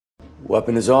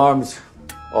Weapon is armed.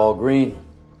 All green.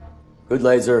 Good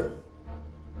laser.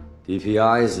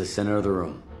 DPI is the center of the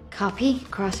room. Copy.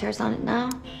 Crosshairs on it now.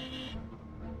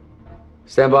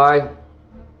 Stand by.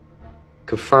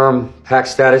 Confirm pack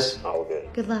status. All good.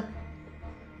 Good luck.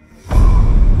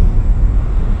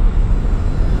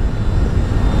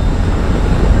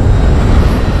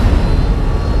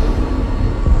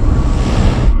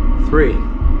 Three.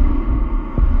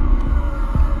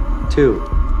 2.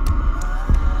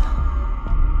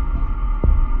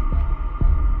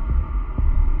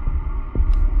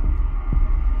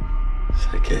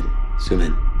 Sight kid. Zoom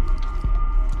in.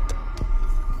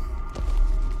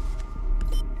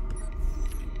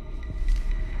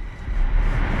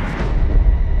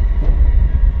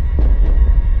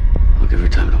 I'll give her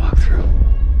time to walk through.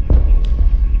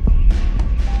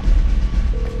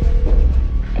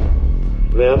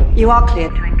 Ma'am? You are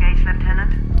cleared to engage,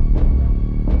 Lieutenant.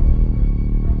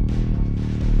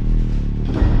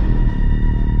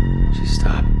 She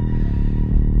stopped.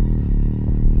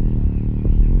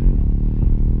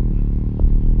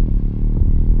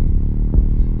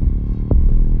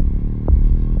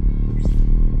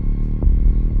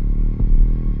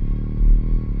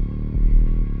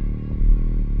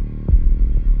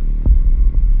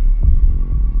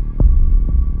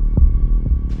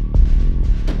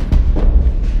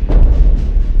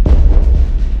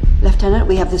 Lieutenant,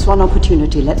 we have this one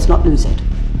opportunity. Let's not lose it.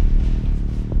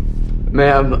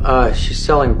 Ma'am, she's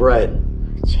selling bread.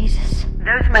 Jesus.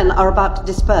 Those men are about to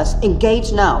disperse.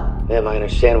 Engage now. Ma'am, I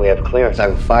understand we have clearance. I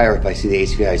will fire if I see the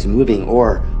HVIs moving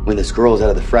or when this girl is out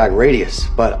of the frag radius.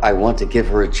 But I want to give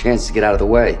her a chance to get out of the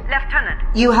way. Lieutenant,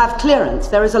 you have clearance.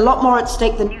 There is a lot more at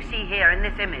stake than you see here in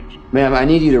this image. Ma'am, I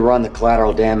need you to run the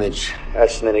collateral damage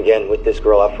estimate again with this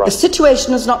girl up The front.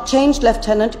 situation has not changed,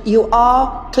 Lieutenant. You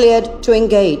are cleared to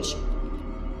engage.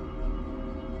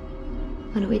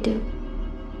 What do we do?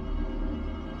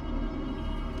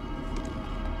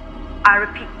 I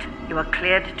repeat, you are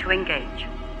cleared to engage.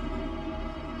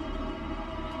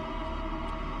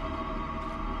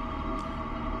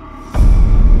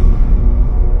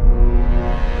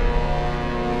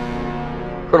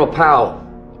 Colonel Powell,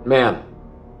 ma'am,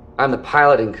 I'm the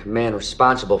pilot in command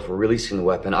responsible for releasing the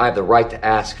weapon. I have the right to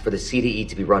ask for the CDE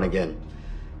to be run again.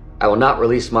 I will not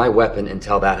release my weapon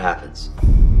until that happens.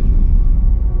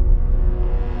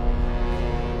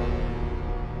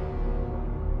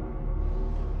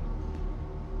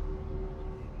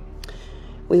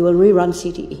 We will rerun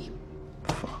CDE.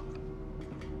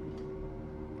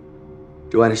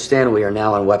 Do I understand we are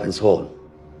now on weapons hold?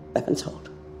 Weapons hold.